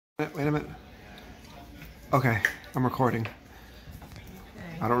Wait a minute. Okay, I'm recording.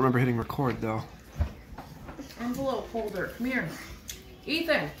 Okay. I don't remember hitting record though. Envelope holder. Come here.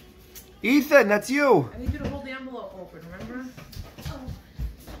 Ethan! Ethan, that's you! I need you to hold the envelope open, remember?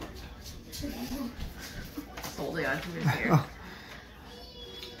 Just hold it onto it here. Oh.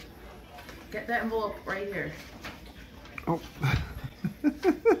 Get that envelope right here. Oh.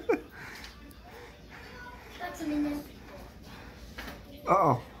 That's a minute.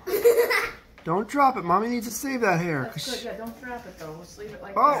 Uh-oh. Don't drop it. Mommy needs to save that hair. That's good. Yeah, don't drop it though. Let's leave it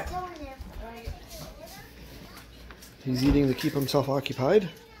like Oh. that. Right. He's eating to keep himself occupied.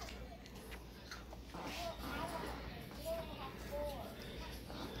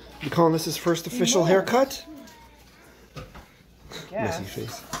 You calling this his first official haircut? Yes. Messy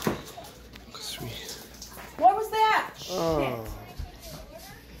face. Sweet. What was that? Oh.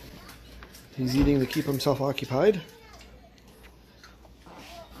 He's eating to keep himself occupied.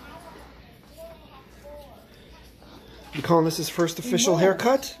 You calling this his first official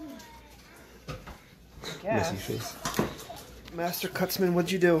haircut? Yes. Messy face. Master Cutsman, what'd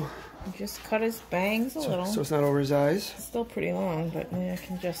you do? Just cut his bangs a little. So it's not over his eyes? It's still pretty long, but yeah, I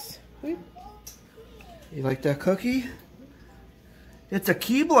can just... Whoop. You like that cookie? It's a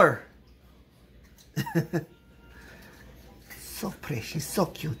Keebler. So pretty. She's so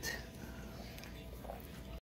cute.